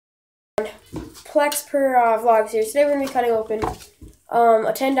Plex per vlog series. Today we're going to be cutting open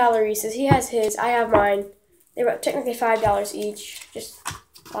a $10 Reese's. He has his, I have mine. They were technically $5 each. Just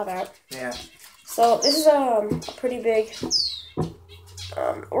pop out. Yeah. So this is a pretty big.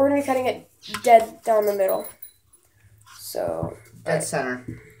 We're going to be cutting it dead down the middle. So. Dead center.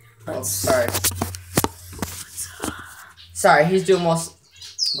 Oh, sorry. Sorry, he's doing most.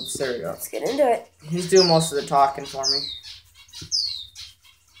 Oops, there we go. Let's get into it. He's doing most of the talking for me.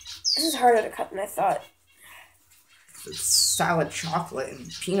 This is harder to cut than I thought. It's solid chocolate and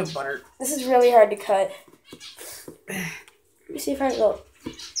peanut butter. This is really hard to cut. Let me see if I go.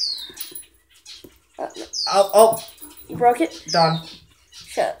 Oh. You broke it? Done.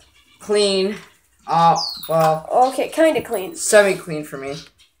 Shut up. Clean. Well. Okay, kind of clean. Semi-clean for me.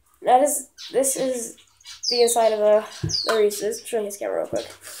 This is the inside of the Reese's. I'm showing his camera real quick.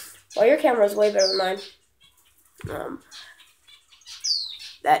 Well, your camera is way better than mine.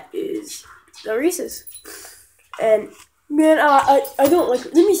 That is the Reese's. And, man, I don't like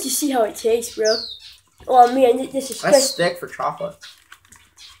it. Let me just see how it tastes, bro. Oh, man, this is That's thick for chocolate.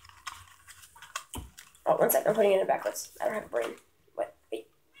 Oh, one second. I'm putting it in backwards. I don't have a brain. Wait.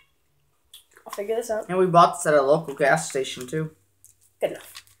 I'll figure this out. And we bought this at a local gas station, too. Good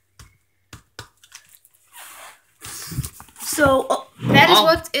enough. So, that is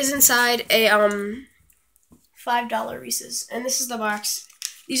what is inside a $5 Reese's. And this is the box.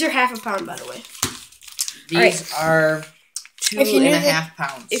 These are half a pound, by the way. These are 2.5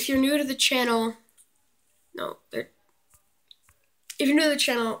 pounds. If you're new to the channel, if you're new to the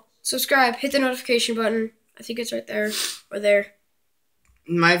channel, subscribe, hit the notification button. I think it's right there or there.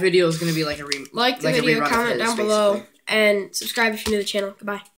 My video is going to be like a like the video, comment down below, and subscribe if you're new to the channel. Goodbye.